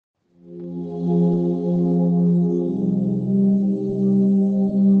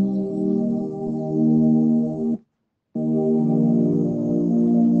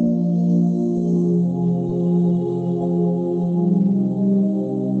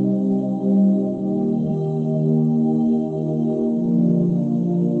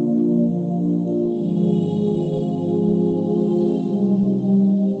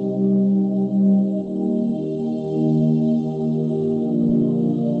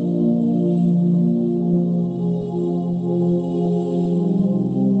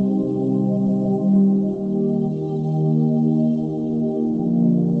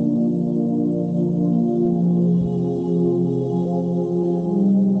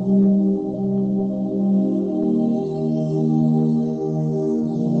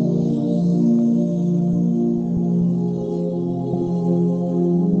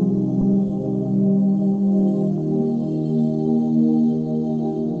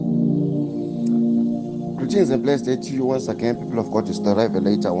Greetings and blessed day to you once again, people of God. It's the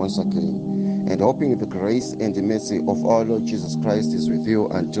Revelator once again, and hoping the grace and the mercy of our Lord Jesus Christ is with you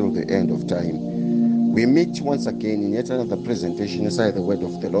until the end of time. We meet once again in yet another presentation inside the word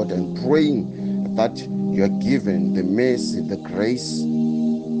of the Lord, and praying that you are given the mercy, the grace,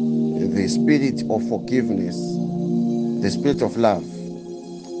 the spirit of forgiveness, the spirit of love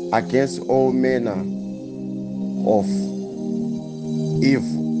against all manner of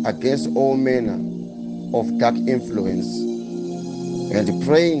evil, against all manner of dark influence, and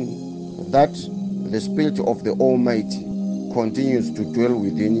praying that the Spirit of the Almighty continues to dwell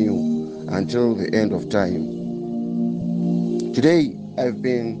within you until the end of time. Today, I've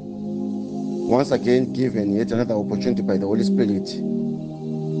been once again given yet another opportunity by the Holy Spirit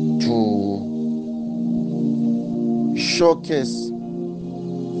to showcase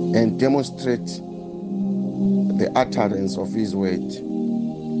and demonstrate the utterance of His word.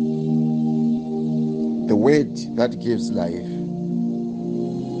 The word that gives life,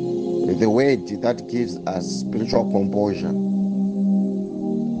 the word that gives us spiritual composure,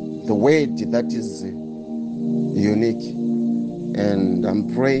 the word that is unique. And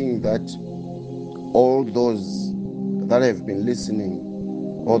I'm praying that all those that have been listening,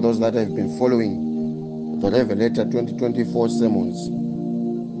 all those that have been following the Revelator 2024 sermons,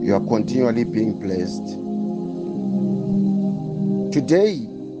 you are continually being blessed. Today,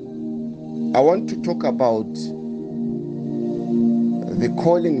 I want to talk about the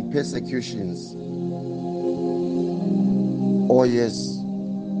calling persecutions. Oh yes,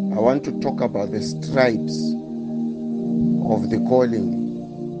 I want to talk about the stripes of the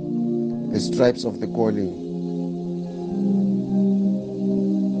calling, the stripes of the calling,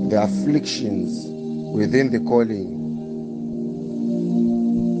 the afflictions within the calling,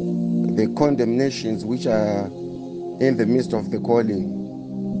 the condemnations which are in the midst of the calling,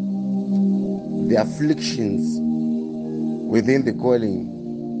 the afflictions within the calling.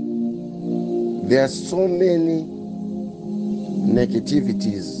 There are so many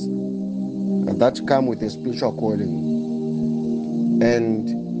negativities that come with a spiritual calling, and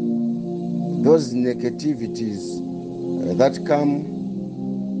those negativities that come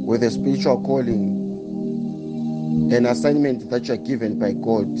with a spiritual calling, an assignment that you are given by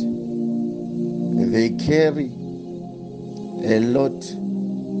God, they carry a lot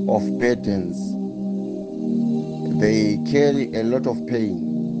of burdens. They carry a lot of pain.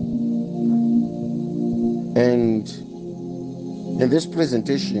 And in this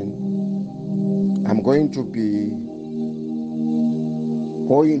presentation, I'm going to be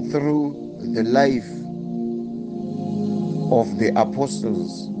going through the life of the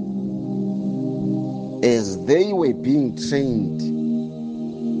apostles as they were being trained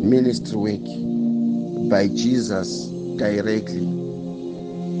ministry work by Jesus directly.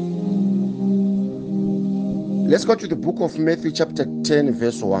 Let's go to the book of Matthew chapter 10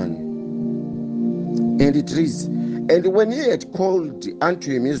 verse 1. And it reads, And when he had called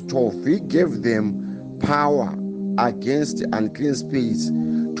unto him his 12, he gave them power against unclean spirits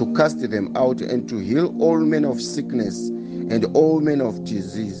to cast them out, and to heal all manner of sickness and all manner of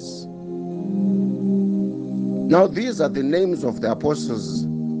disease. Now these are the names of the apostles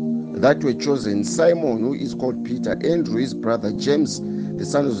that were chosen: Simon, who is called Peter, Andrew his brother, James the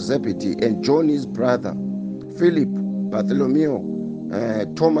son of Zebedee, and John his brother, Philip, Bartholomew,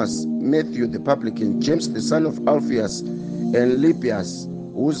 Thomas, Matthew the publican, James the son of Alphaeus, and Lebbaeus,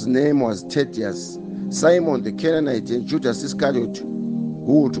 whose name was Thaddeus, Simon the Canaanite, and Judas Iscariot,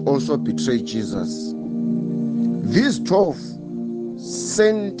 who would also betray Jesus. These 12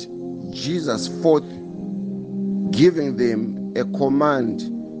 sent Jesus forth, giving them a command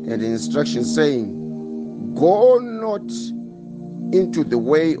and instruction, saying, Go not into the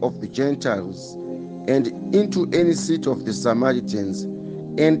way of the Gentiles, and into any city of the Samaritans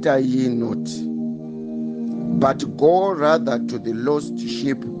enter ye not, but go rather to the lost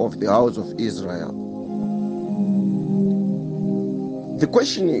sheep of the house of Israel. The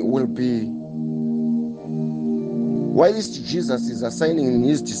question will be, why is Jesus assigning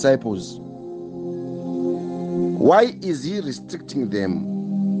his disciples? Why is he restricting them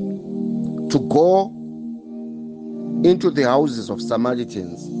to go into the houses of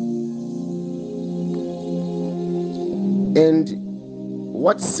Samaritans? And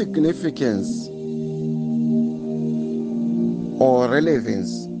what significance or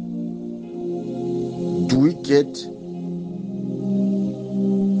relevance do we get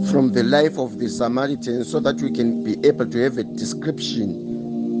from the life of the Samaritans, so that we can be able to have a description,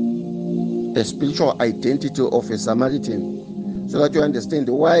 a spiritual identity of a Samaritan, so that you understand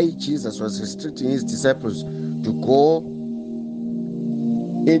why Jesus was restricting his disciples to go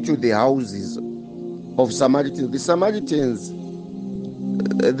into the houses of Samaritans. The Samaritans,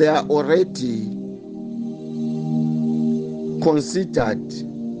 they are already considered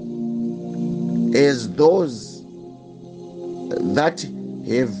as those that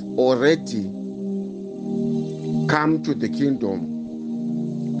have already come to the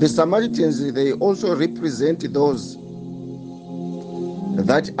kingdom. The Samaritans, they also represent those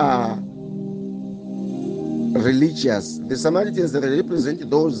that are religious. The Samaritans, they represent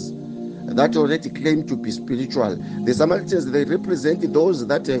those that already claim to be spiritual. The Samaritans, they represent those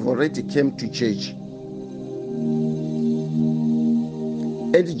that have already come to church.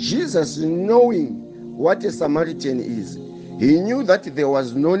 And Jesus, knowing what a Samaritan is, he knew that there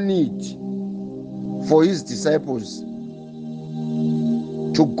was no need for his disciples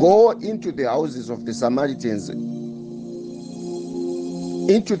to go into the houses of the Samaritans,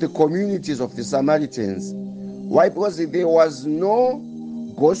 into the communities of the Samaritans. Why? Because there was no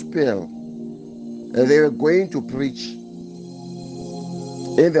gospel they were going to preach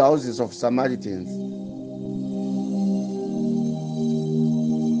in the houses of Samaritans.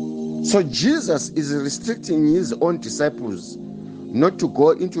 So Jesus is restricting his own disciples not to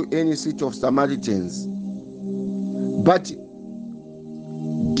go into any city of Samaritans. But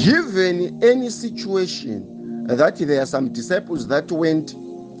given any situation that there are some disciples that went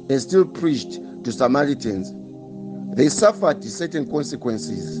and still preached to Samaritans, they suffered certain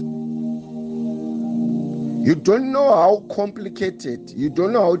consequences. You don't know how complicated, you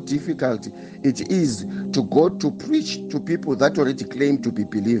don't know how difficult it is to go to preach to people that already claim to be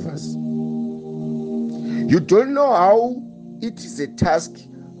believers. You don't know how it is a task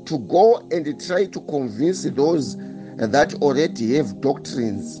to go and try to convince those that already have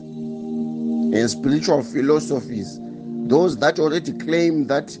doctrines and spiritual philosophies, those that already claim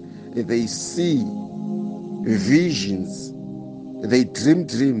that they see visions, they dream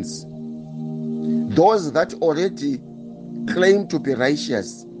dreams, those that already claim to be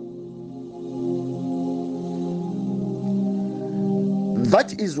righteous.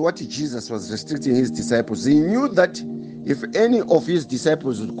 That is what Jesus was restricting his disciples. He knew that if any of his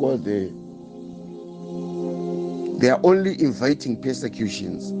disciples would go there, they are only inviting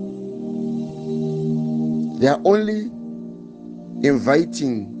persecutions. They are only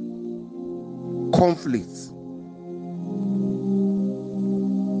inviting conflicts.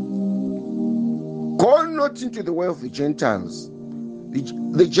 Go not into the way of the Gentiles.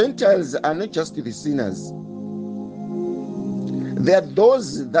 The Gentiles are not just the sinners. They are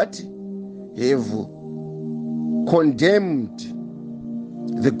those that have condemned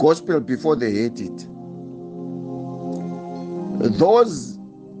the gospel before they heard it. Those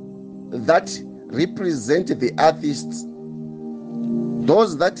that represent the atheists,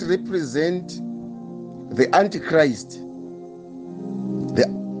 those that represent the Antichrist,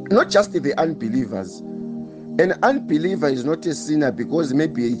 not just the unbelievers. An unbeliever is not a sinner because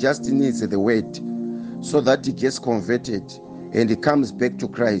maybe he just needs the word so that he gets converted and he comes back to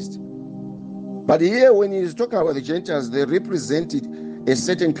Christ. But here, when he's talking about the Gentiles, they represented a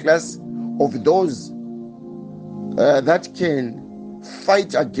certain class of those that can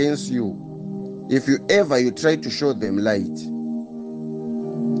fight against you if you try to show them light.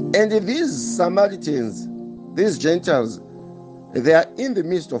 And these Samaritans, these Gentiles, they are in the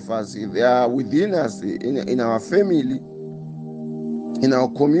midst of us. They are within us, in our family, in our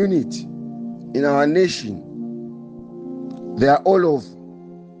community, in our nation. They are all over.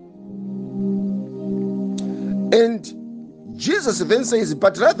 And Jesus then says,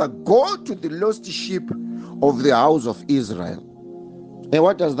 but rather go to the lost sheep of the house of Israel. And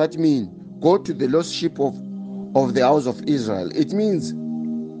what does that mean? Go to the lost sheep of the house of Israel. It means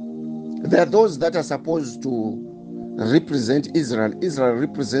there are those that are supposed to represent Israel. Israel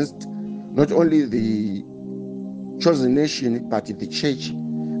represents not only the chosen nation, but the church.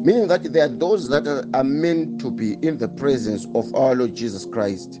 Meaning that there are those that are meant to be in the presence of our Lord Jesus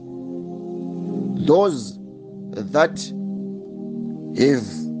Christ. Those that have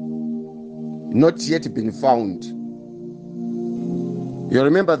not yet been found. You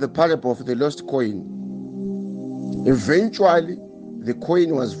remember the parable of the lost coin. Eventually, the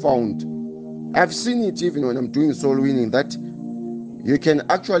coin was found. I've seen it even when I'm doing soul winning, that you can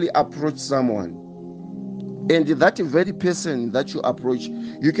actually approach someone, and that very person that you approach,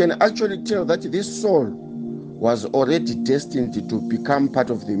 you can actually tell that this soul was already destined to become part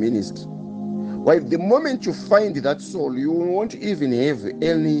of the ministry. Well, the moment you find that soul, you won't even have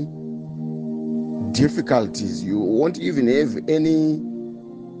any difficulties. You won't even have any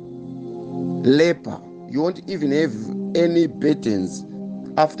labor. You won't even have any burdens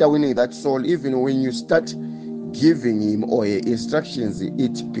after winning that soul. Even when you start giving him or her instructions,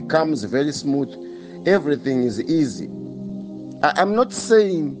 it becomes very smooth everything is easy. I'm not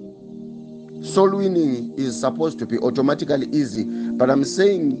saying soul winning is supposed to be automatically easy, but I'm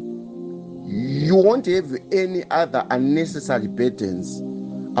saying you won't have any other unnecessary burdens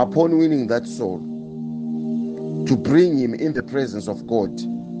upon winning that soul to bring him in the presence of God.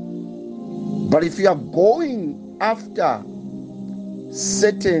 But if you are going after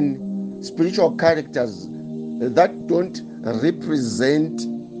certain spiritual characters that don't represent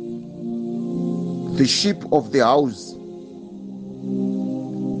the sheep of the house,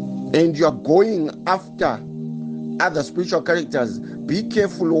 and you are going after other spiritual characters, be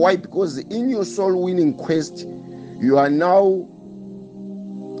careful. Why? Because in your soul winning quest, you are now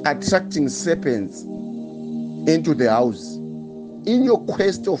attracting serpents into the house. In your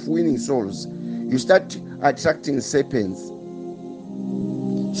quest of winning souls, you start attracting serpents,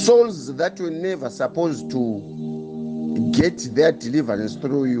 souls that were never supposed to get their deliverance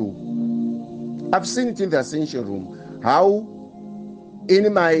through you. I've seen it in the ascension room, how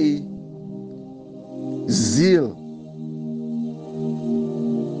in my zeal,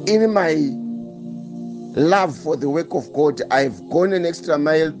 in my love for the work of God, I've gone an extra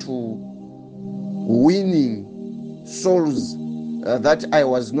mile to winning souls that I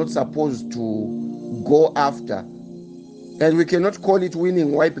was not supposed to go after. And we cannot call it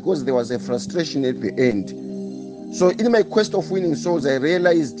winning. Why? Because there was a frustration at the end. So in my quest of winning souls, I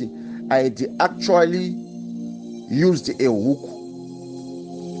realized I had actually used a hook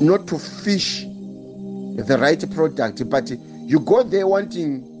not to fish the right product, but you go there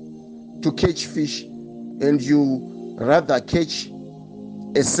wanting to catch fish and you rather catch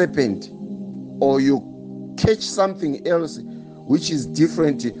a serpent, or you catch something else which is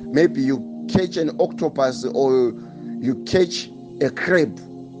different. Maybe you catch an octopus, or you catch a crab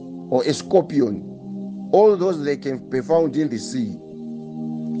or a scorpion. All those, they can be found in the sea.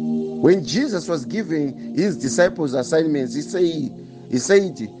 When Jesus was giving his disciples assignments, he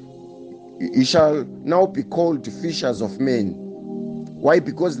said, "You shall now be called fishers of men." Why?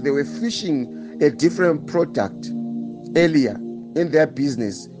 Because they were fishing a different product earlier in their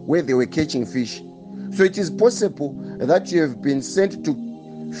business where they were catching fish. So it is possible that you have been sent to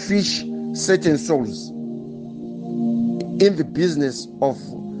fish certain souls in the business of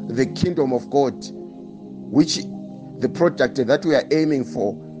the kingdom of God, which the product that we are aiming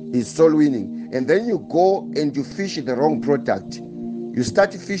for is soul winning. And then you go and you fish the wrong product. You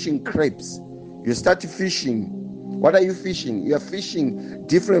start fishing crabs. You start fishing. What are you fishing? You are fishing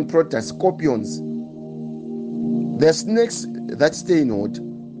different products, scorpions. There are snakes that stay in hot.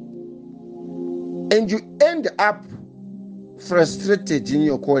 And you end up frustrated in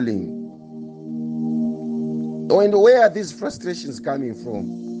your calling. And where are these frustrations coming from?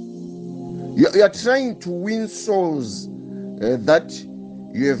 You are trying to win souls that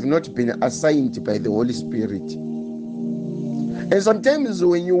you have not been assigned by the Holy Spirit. And sometimes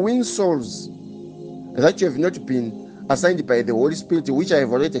when you win souls that you have not been assigned by the Holy Spirit, which I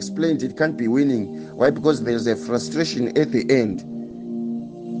have already explained, it can't be winning. Why? Because there's a frustration at the end.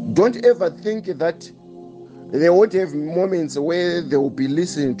 Don't ever think that they won't have moments where they will be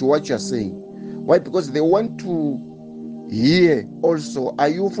listening to what you're saying. Why? Because they want to hear also, are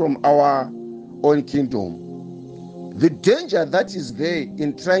you from our own kingdom? The danger that is there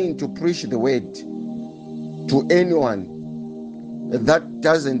in trying to preach the word to anyone that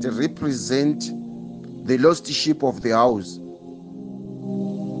doesn't represent the lost sheep of the house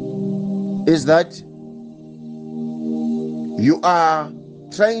is that you are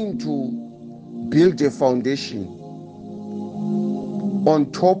trying to build a foundation on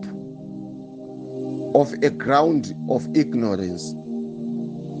top of a ground of ignorance.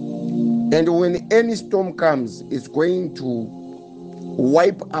 And when any storm comes, it's going to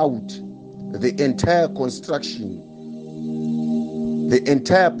wipe out the entire construction, the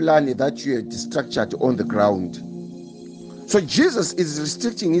entire plan that you had structured on the ground. So Jesus is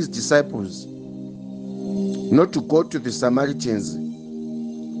restricting his disciples not to go to the Samaritans,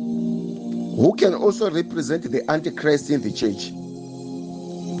 who can also represent the Antichrist in the church.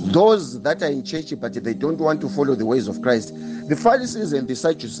 Those that are in church, but they don't want to follow the ways of Christ. The Pharisees and the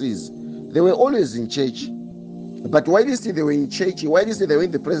Sadducees, they were always in church. But while they were in church, while they were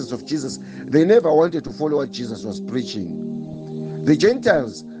in the presence of Jesus, they never wanted to follow what Jesus was preaching. The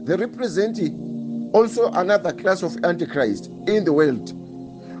Gentiles, they represent also another class of Antichrist in the world,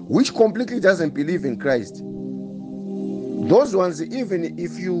 which completely doesn't believe in Christ. Those ones, even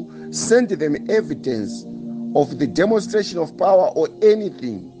if you send them evidence of the demonstration of power or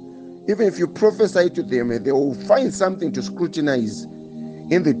anything, even if you prophesy to them, they will find something to scrutinize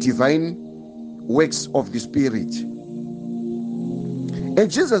in the divine works of the Spirit. And And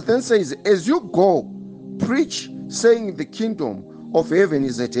Jesus then says, as you go, preach, saying the kingdom of heaven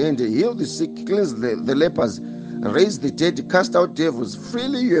is at hand. Heal the sick, cleanse the lepers, raise the dead, cast out devils.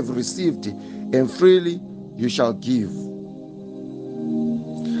 Freely you have received, and freely you shall give.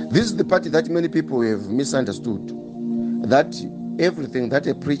 This is the part that many people have misunderstood, that everything that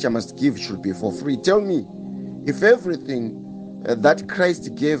a preacher must give should be for free. Tell me, if everything that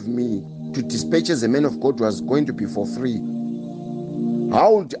Christ gave me to dispatch as a man of God was going to be for free,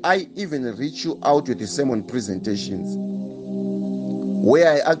 how would I even reach you out with the sermon presentations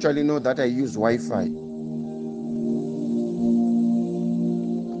where I actually know that I use Wi-Fi,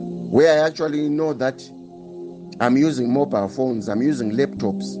 where I actually know that I'm using mobile phones, I'm using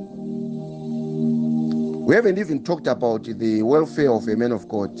laptops? We haven't even talked about the welfare of a man of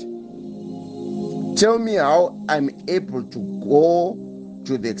God. Tell me how I'm able to go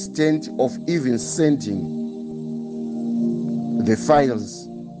to the extent of even sending the files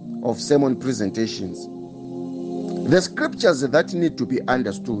of sermon presentations. The scriptures that need to be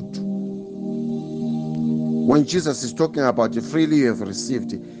understood when Jesus is talking about freely you have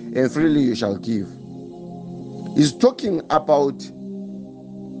received and freely you shall give. He's talking about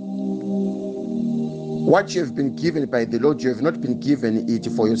what you have been given by the Lord. You have not been given it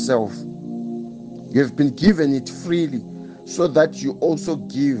for yourself. You have been given it freely so that you also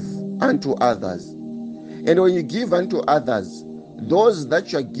give unto others. And when you give unto others, those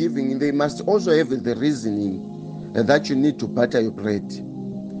that you are giving, they must also have the reasoning that you need to butter your bread.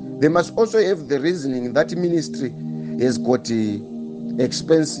 They must also have the reasoning that ministry has got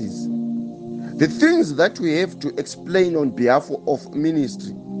expenses. The things that we have to explain on behalf of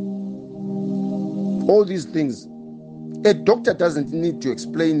ministry, all these things, a doctor doesn't need to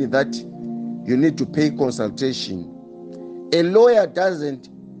explain that you need to pay consultation. A lawyer doesn't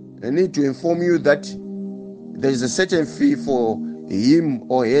need to inform you that there is a certain fee for him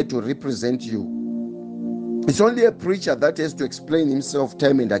or her to represent you. It's only a preacher that has to explain himself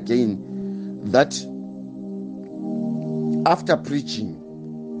time and again that after preaching,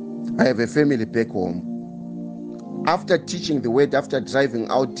 I have a family back home. After teaching the word, after driving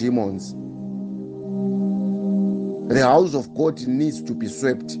out demons, the house of God needs to be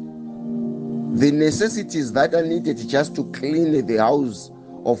swept. The necessities that are needed just to clean the house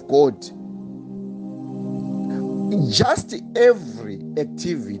of God, just every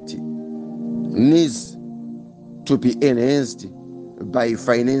activity needs to be enhanced by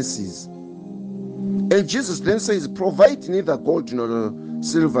finances. And Jesus then says, provide neither gold nor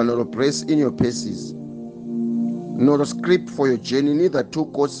silver nor brass in your purses, nor a scrip for your journey, neither two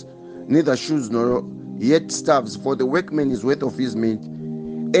coats, neither shoes nor yet staffs, for the workman is worth of his meat.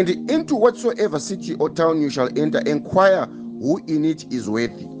 And into whatsoever city or town you shall enter, inquire who in it is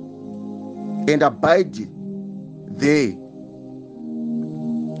worthy, and abide there.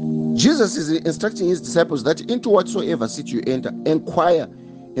 Jesus is instructing his disciples that into whatsoever city you enter, inquire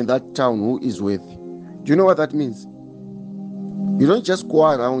in that town who is worthy. Do you know what that means? You don't just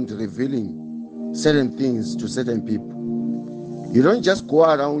go around revealing certain things to certain people. You don't just go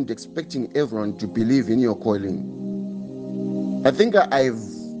around expecting everyone to believe in your calling. I think I've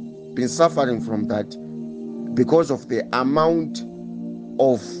been suffering from that because of the amount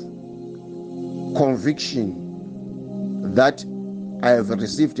of conviction that I have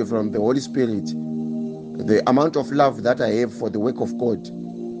received from the Holy Spirit, the amount of love that I have for the work of God,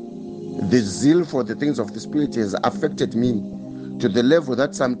 the zeal for the things of the Spirit has affected me to the level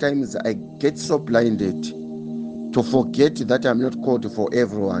that sometimes I get so blinded to forget that I'm not called for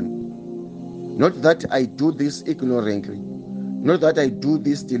everyone. Not that I do this ignorantly, not that I do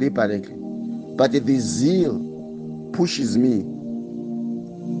this deliberately, but the zeal pushes me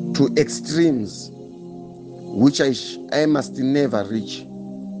to extremes which I must never reach.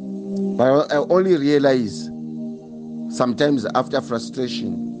 But I only realize sometimes after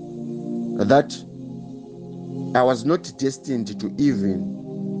frustration that I was not destined to even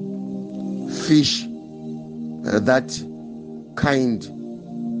fish that kind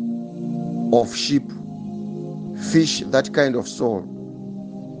of sheep, fish that kind of soul,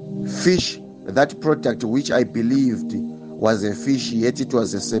 fish that product which I believed was a fish, yet it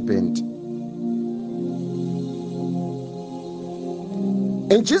was a serpent.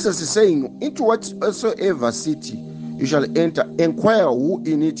 And Jesus is saying, into whatsoever city you shall enter, inquire who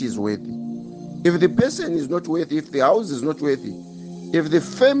in it is worthy. If the person is not worthy, if the house is not worthy, if the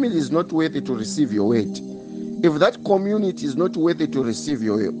family is not worthy to receive your word, if that community is not worthy to receive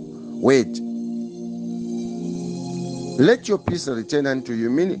your word, let your peace return unto you.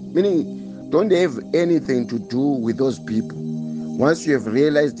 Meaning, don't have anything to do with those people. Once you have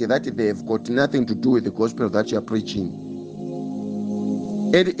realized that they have got nothing to do with the gospel that you are preaching,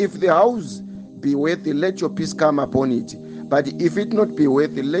 And if the house be worthy, let your peace come upon it. But if it not be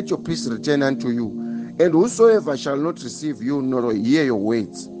worthy, let your peace return unto you. And whosoever shall not receive you nor hear your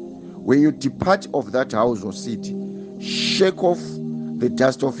words, when you depart of that house or city, shake off the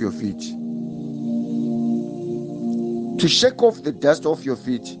dust off your feet. To shake off the dust off your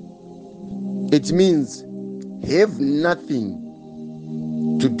feet, it means have nothing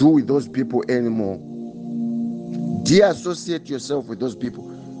to do with those people anymore. De-associate yourself with those people.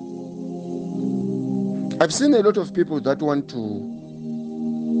 I've seen a lot of people that want to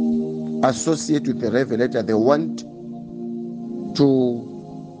associate with the Revelator. They want to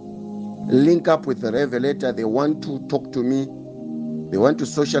link up with the Revelator. They want to talk to me. They want to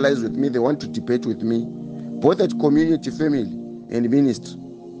socialize with me. They want to debate with me, both at community, family, and ministry.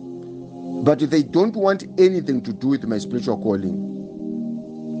 But they don't want anything to do with my spiritual calling.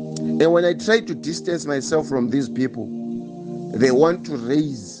 And when I try to distance myself from these people, they want to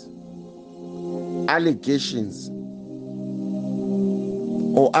raise allegations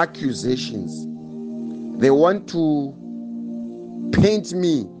or accusations. They want to paint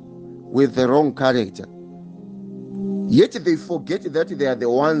me with the wrong character. Yet they forget that they are the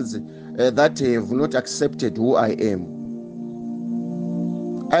ones that have not accepted who I am.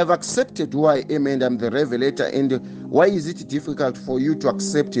 I have accepted who I am, and I'm the Revelator. And why is it difficult for you to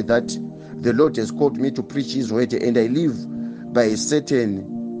accept that the Lord has called me to preach His word and I live by a certain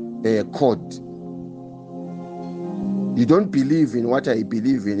code? You don't believe in what I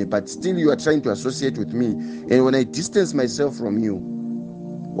believe in, but still you are trying to associate with me. And when I distance myself from you,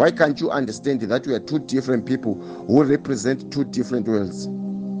 why can't you understand that we are two different people who represent two different worlds?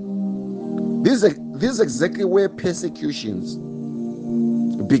 This is exactly where persecutions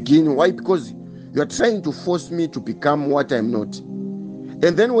begin. Why? Because you are trying to force me to become what I'm not.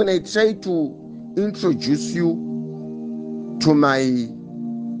 And then when I try to introduce you to my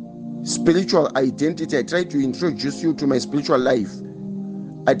spiritual identity, I try to introduce you to my spiritual life,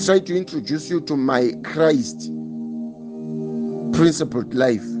 I try to introduce you to my Christ principled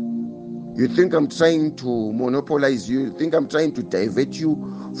life, you think I'm trying to monopolize you. You think I'm trying to divert you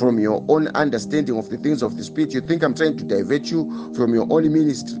from your own understanding of the things of the Spirit. You think I'm trying to divert you from your own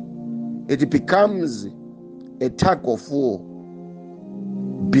ministry. It becomes a tug of war,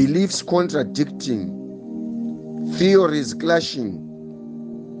 beliefs contradicting, theories clashing,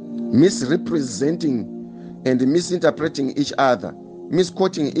 misrepresenting and misinterpreting each other,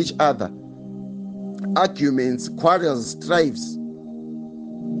 misquoting each other, arguments, quarrels, strifes.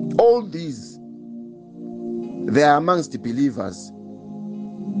 All these, they are amongst the believers.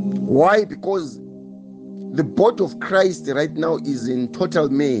 Why? Because the body of Christ right now is in total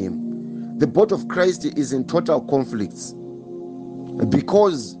mayhem. The body of Christ is in total conflicts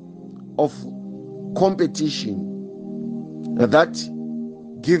because of competition that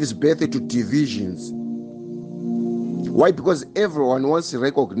gives birth to divisions. Why? Because everyone wants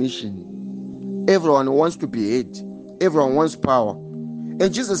recognition. Everyone wants to be heard. Everyone wants power.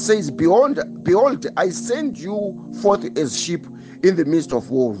 And Jesus says, behold, I send you forth as sheep in the midst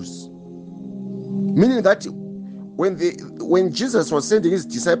of wolves. Meaning that when Jesus was sending his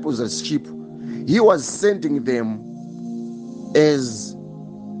disciples as sheep, he was sending them as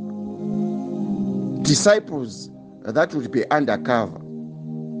disciples that would be undercover.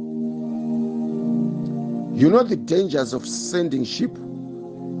 You know the dangers of sending sheep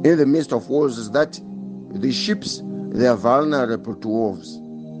in the midst of wolves is that the sheep, they are vulnerable to wolves.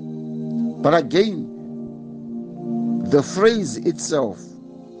 But again, the phrase itself,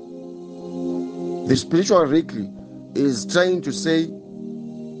 the spiritual weekly, is trying to say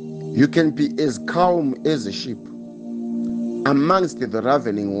you can be as calm as a sheep amongst the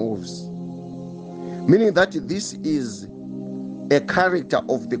ravening wolves. Meaning that this is a character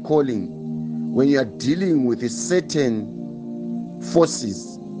of the calling when you are dealing with certain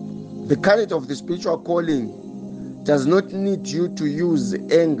forces. The character of the spiritual calling does not need you to use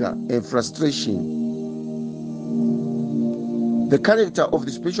anger and frustration. The character of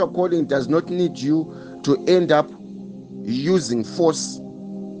the spiritual calling does not need you to end up using force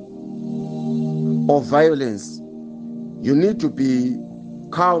or violence. You need to be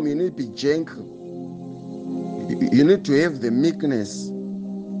calm, you need to be gentle. You need to have the meekness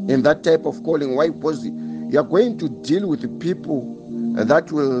in that type of calling. Why? Because you are going to deal with the people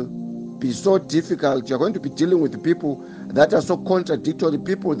that will be so difficult. You're going to be dealing with the people that are so contradictory,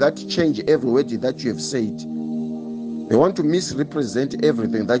 people that change every word that you have said. They want to misrepresent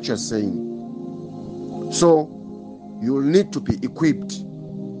everything that you're saying. So you will need to be equipped.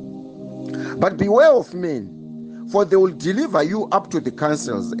 But beware of men, for they will deliver you up to the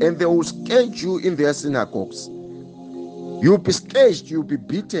councils, and they will scourge you in their synagogues. You'll be scourged, you'll be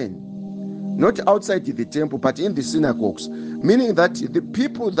beaten. Not outside the temple, but in the synagogues. Meaning that the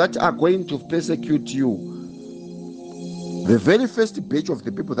people that are going to persecute you, the very first batch of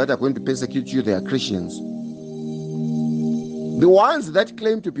the people that are going to persecute you, they are Christians. The ones that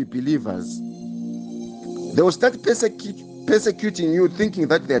claim to be believers, they will start persecuting you, thinking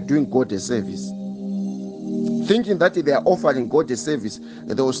that they are doing God a service. Thinking that they are offering God a service,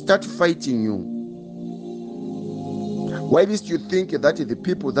 they will start fighting you. Why least you think that the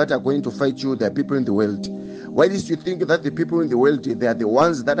people that are going to fight you, they are people in the world? Why least you think that the people in the world, they are the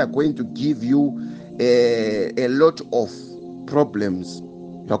ones that are going to give you a lot of problems?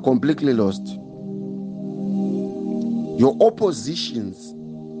 You are completely lost. Your oppositions,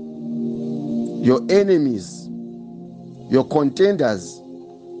 your enemies, your contenders,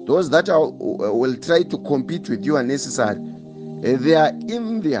 those that will try to compete with you unnecessarily, they are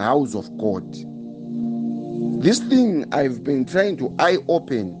in the house of God. This thing I've been trying to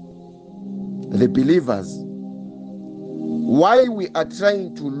eye-open the believers. Why we are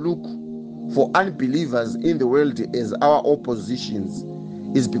trying to look for unbelievers in the world as our oppositions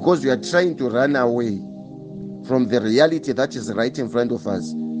is because we are trying to run away from the reality that is right in front of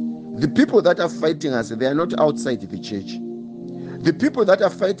us. The people that are fighting us, they are not outside the church. The people that are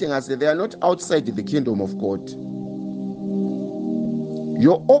fighting us, they are not outside the kingdom of God.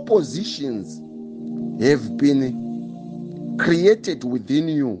 Your oppositions have been created within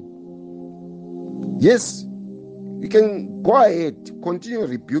you. Yes, you can go ahead, continue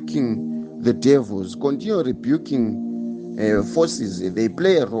rebuking the devils, continue rebuking forces. They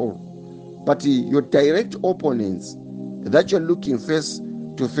play a role. But your direct opponents that you're looking face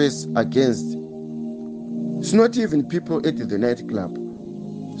to face against, it's not even people at the nightclub.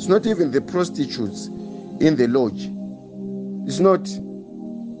 It's not even the prostitutes in the lodge. It's not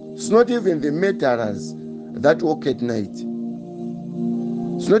even the murderers that walk at night.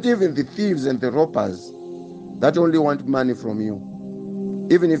 It's not even the thieves and the robbers that only want money from you.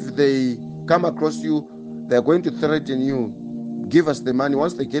 Even if they come across you, they're going to threaten you. Give us the money.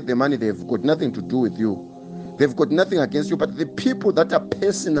 Once they get the money, they've got nothing to do with you. They've got nothing against you, but the people that are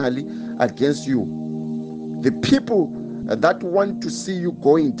personally against you, the people that want to see you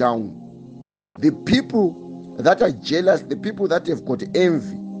going down, the people that are jealous, the people that have got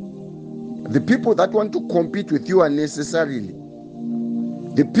envy, the people that want to compete with you unnecessarily,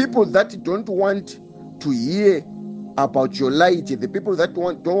 the people that don't want to hear about your light, the people that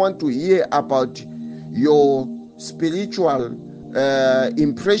don't want to hear about your spiritual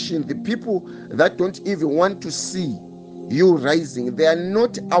impression, the people that don't even want to see you rising, they are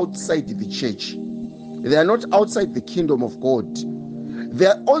not outside the church. They are not outside the kingdom of God. They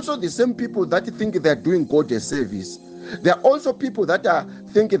are also the same people that think they are doing God a service. There are also people that are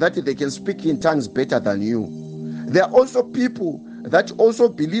thinking that they can speak in tongues better than you. There are also people that also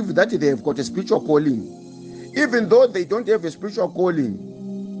believe that they have got a spiritual calling. Even though they don't have a spiritual calling,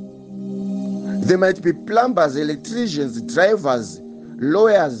 they might be plumbers, electricians, drivers,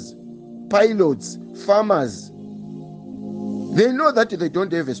 lawyers, pilots, farmers. They know that they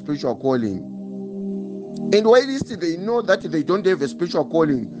don't have a spiritual calling. And while they know that they don't have a spiritual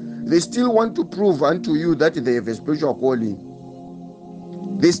calling, they still want to prove unto you that they have a spiritual calling.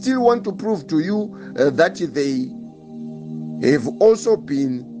 They still want to prove to you that they have also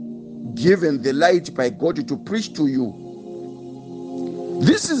been given the light by God to preach to you.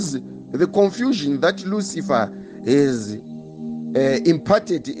 This is the confusion that Lucifer is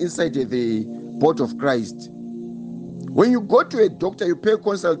imparted inside the body of Christ. When you go to a doctor, you pay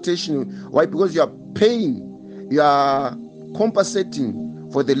consultation. Why? Because you are paying, you are compensating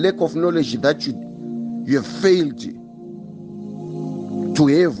for the lack of knowledge that you have failed to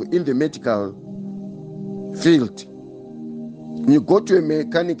have in the medical field. When you go to a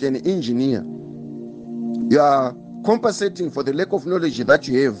mechanic and engineer, you are compensating for the lack of knowledge that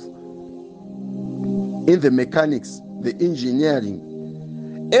you have in the mechanics, the engineering.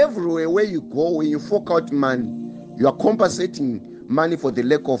 Everywhere where you go, when you fork out money, you are compensating money for the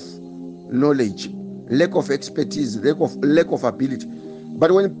lack of knowledge, lack of expertise, lack of ability.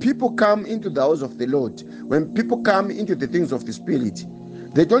 But when people come into the house of the Lord, when people come into the things of the Spirit,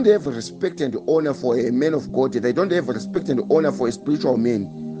 they don't have respect and honor for a man of God. They don't have respect and honor for a spiritual man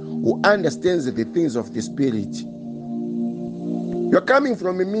who understands the things of the Spirit. You're coming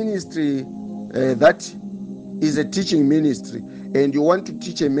from a ministry that is a teaching ministry, and you want to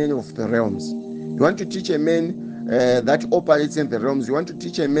teach a man of the realms. You want to teach a man that operates in the realms. You want to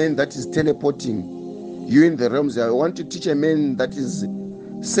teach a man that is teleporting you in the realms. You want to teach a man that is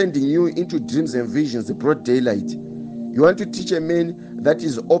sending you into dreams and visions, broad daylight. You want to teach a man that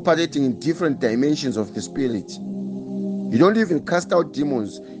is operating in different dimensions of the Spirit. You don't even cast out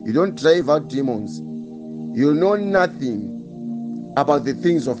demons. You don't drive out demons. You know nothing about the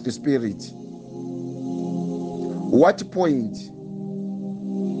things of the Spirit. What point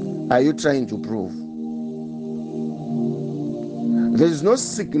are you trying to prove? There is no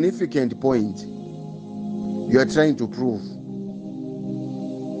significant point you are trying to prove.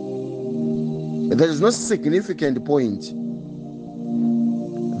 There is no significant point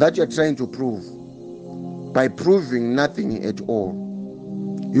that you are trying to prove by proving nothing at all.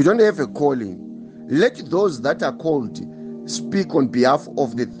 You don't have a calling. Let those that are called speak on behalf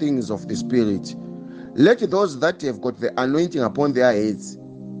of the things of the Spirit. Let those that have got the anointing upon their heads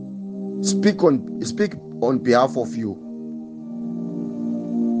speak on behalf of you.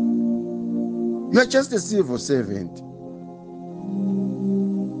 You are just a civil servant.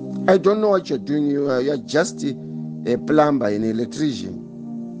 I don't know what you're doing. You are just a plumber, an electrician.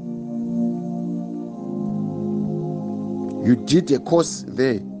 You did a course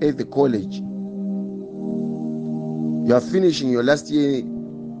there at the college. You are finishing your last year,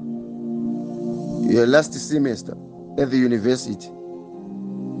 your last semester at the university.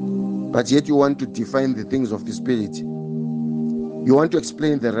 But yet you want to define the things of the Spirit. You want to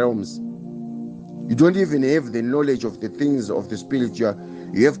explain the realms. You don't even have the knowledge of the things of the Spirit.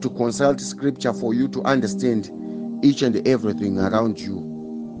 You have to consult Scripture for you to understand each and everything around you.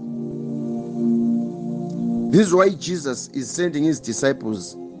 This is why Jesus is sending his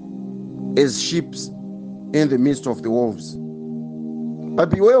disciples as sheep in the midst of the wolves. But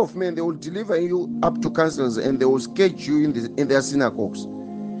beware of men, they will deliver you up to councils, and they will scourge you in their synagogues.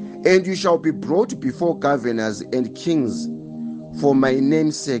 And you shall be brought before governors and kings for my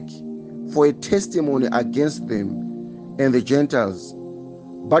name's sake, for a testimony against them and the Gentiles.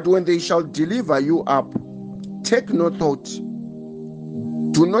 But when they shall deliver you up, take no thought.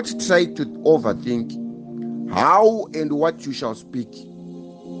 Do not try to overthink how and what you shall speak.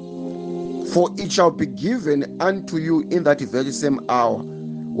 For it shall be given unto you in that very same hour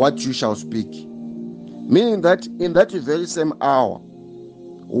what you shall speak. Meaning that in that very same hour,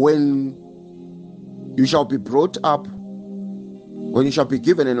 when you shall be brought up, when you shall be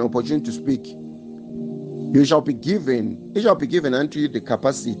given an opportunity to speak, it shall be given unto you the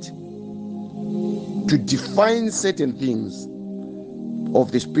capacity to define certain things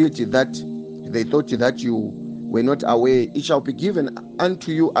of the Spirit that they thought that you were not aware. It shall be given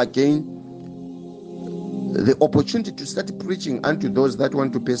unto you again the opportunity to start preaching unto those that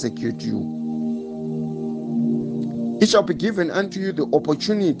want to persecute you. It shall be given unto you the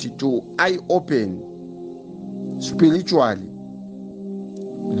opportunity to eye open spiritually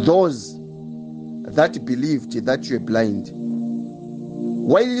those that believed that you are blind,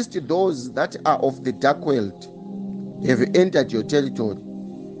 whilst those that are of the dark world have entered your territory.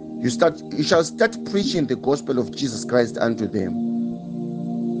 You shall start preaching the gospel of Jesus Christ unto them.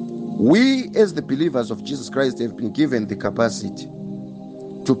 We, as the believers of Jesus Christ, have been given the capacity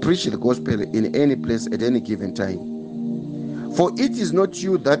to preach the gospel in any place at any given time. For it is not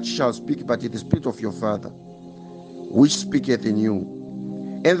you that shall speak, but the Spirit of your Father, which speaketh in you.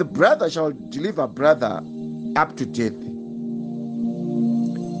 And the brother shall deliver brother up to death,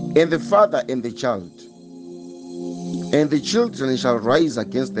 and the father and the child. And the children shall rise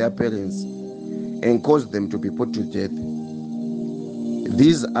against their parents and cause them to be put to death.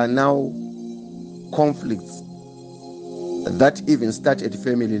 These are now conflicts that even start at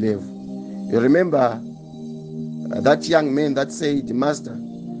family level. You remember that young man that said, Master,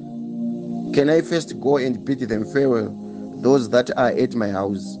 can I first go and bid them farewell, those that are at my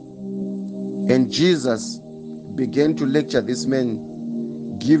house? And Jesus began to lecture this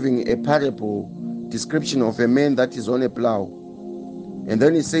man, giving a parable description of a man that is on a plow. And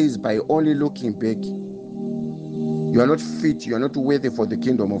then he says, by only looking back, you are not fit, you are not worthy for the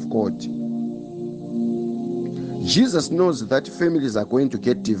kingdom of God. Jesus knows that families are going to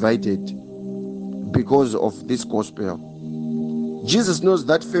get divided because of this gospel. Jesus knows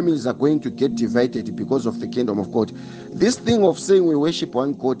that families are going to get divided because of the kingdom of God. This thing of saying we worship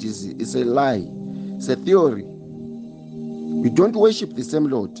one God is a lie. It's a theory. We don't worship the same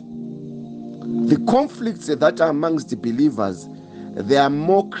Lord. The conflicts that are amongst the believers, they are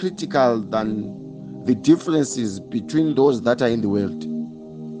more critical than the differences between those that are in the world.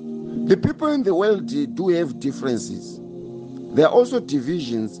 The people in the world do have differences. There are also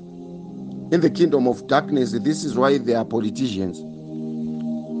divisions in the kingdom of darkness. This is why they are politicians.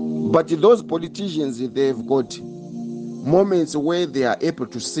 But those politicians, they've got moments where they are able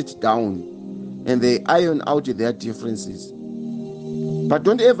to sit down and they iron out their differences. But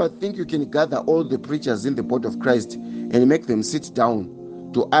don't ever think you can gather all the preachers in the body of Christ and make them sit down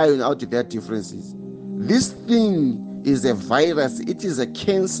to iron out their differences. This thing is a virus. It is a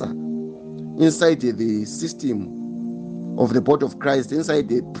cancer inside the system of the body of Christ, inside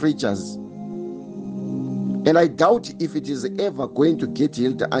the preachers. And I doubt if it is ever going to get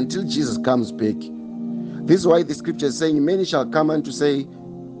healed until Jesus comes back. This is why the scripture is saying, many shall come unto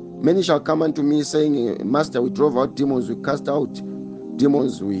me saying, Master, we drove out demons, we cast out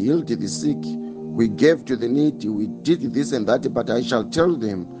demons, we healed the sick, we gave to the needy, we did this and that. But I shall tell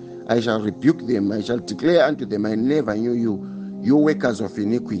them, I shall rebuke them, I shall declare unto them, I never knew you, you workers of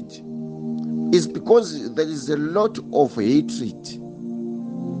iniquity. It's because there is a lot of hatred.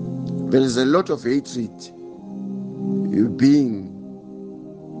 There is a lot of hatred being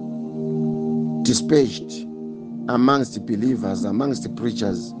dispatched amongst the believers, amongst the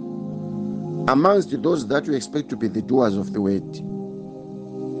preachers, amongst those that we expect to be the doers of the word.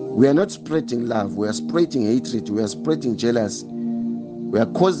 We are not spreading love, we are spreading hatred, we are spreading jealousy, we are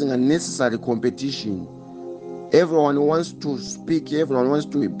causing unnecessary competition. Everyone wants to speak, everyone wants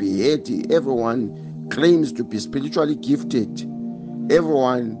to be heard, everyone claims to be spiritually gifted.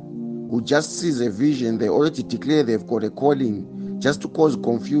 Everyone who just sees a vision, they already declare they've got a calling, just to cause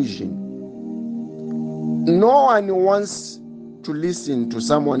confusion. No one wants to listen to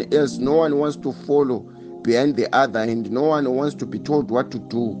someone else. No one wants to follow behind the other, and no one wants to be told what to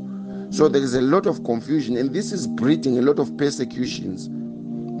do. So there is a lot of confusion, and this is breeding a lot of persecutions.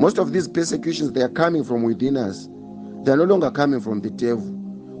 Most of these persecutions, they are coming from within us. They are no longer coming from the devil.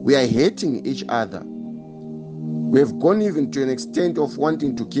 We are hating each other. We have gone even to an extent of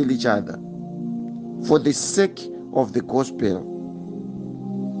wanting to kill each other for the sake of the gospel.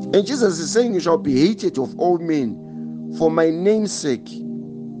 And Jesus is saying, you shall be hated of all men for my name's sake.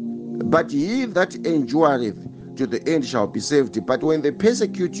 But he that endureth to the end shall be saved. But when they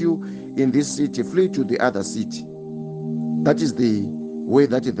persecute you in this city, flee to the other city. That is the way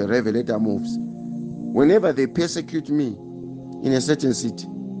that the Revelator moves. Whenever they persecute me in a certain city,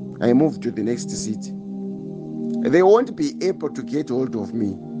 I move to the next city. They won't be able to get hold of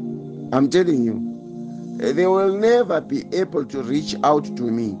me. I'm telling you, they will never be able to reach out to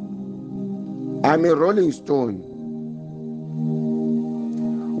me. I'm a rolling stone.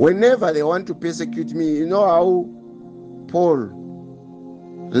 Whenever they want to persecute me, you know how Paul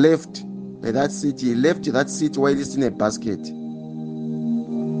left that city? He left that city while he's in a basket.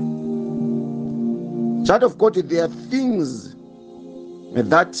 Child of God, there are things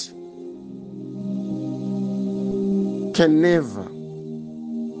that can never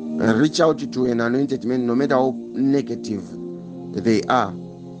reach out to an anointed man, no matter how negative they are.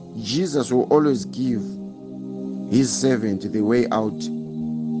 Jesus will always give his servant the way out.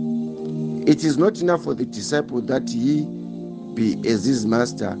 It is not enough for the disciple that he be as his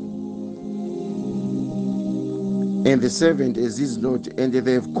master and the servant as his Lord, and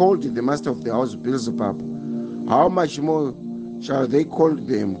they have called the master of the house Beelzebub. How much more shall they call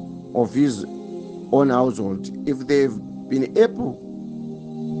them of his own household? If they have been able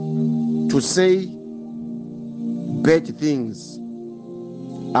to say bad things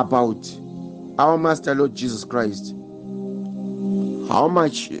about our Master Lord Jesus Christ, how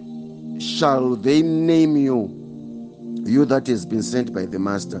much shall they name you, you that has been sent by the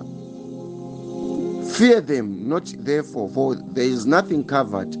Master? Fear them not therefore, for there is nothing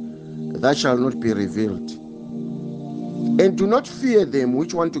covered that shall not be revealed. And do not fear them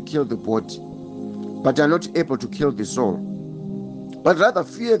which want to kill the body, but are not able to kill the soul. But rather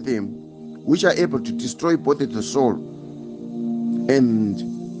fear them which are able to destroy both the soul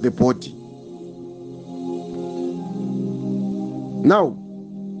and the body. Now,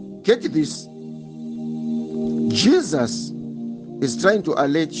 get this. Jesus is trying to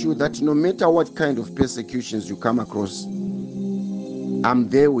alert you that no matter what kind of persecutions you come across, I'm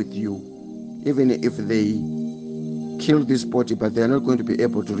there with you. Even if they kill this body, but they are not going to be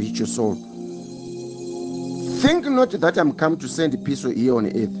able to reach your soul. Think not that I'm come to send peace here on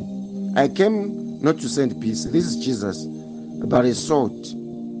earth. I came not to send peace. This is Jesus, but a sword.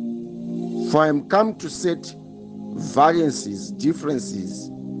 For I am come to set variances, differences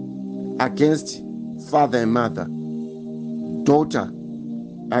against father and mother, daughter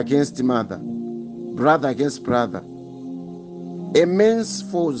against mother, brother against brother. A man's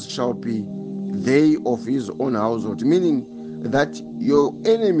foes shall be they of his own household, meaning that your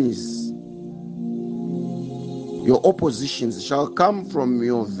enemies, your oppositions shall come from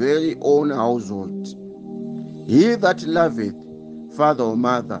your very own household. He that loveth father or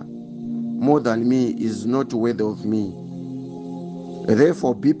mother more than me is not worthy of me.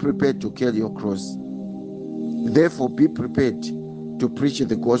 Therefore be prepared to carry your cross. Therefore be prepared to preach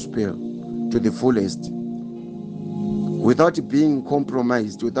the gospel to the fullest, without being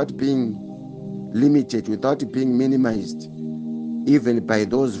compromised, without being limited, without being minimized, even by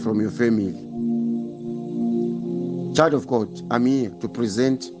those from your family. Child of God, I'm here to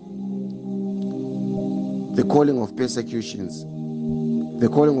present the calling of persecutions, the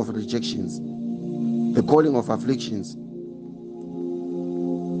calling of rejections, the calling of afflictions,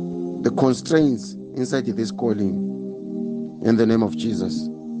 the constraints inside this calling, in the name of Jesus.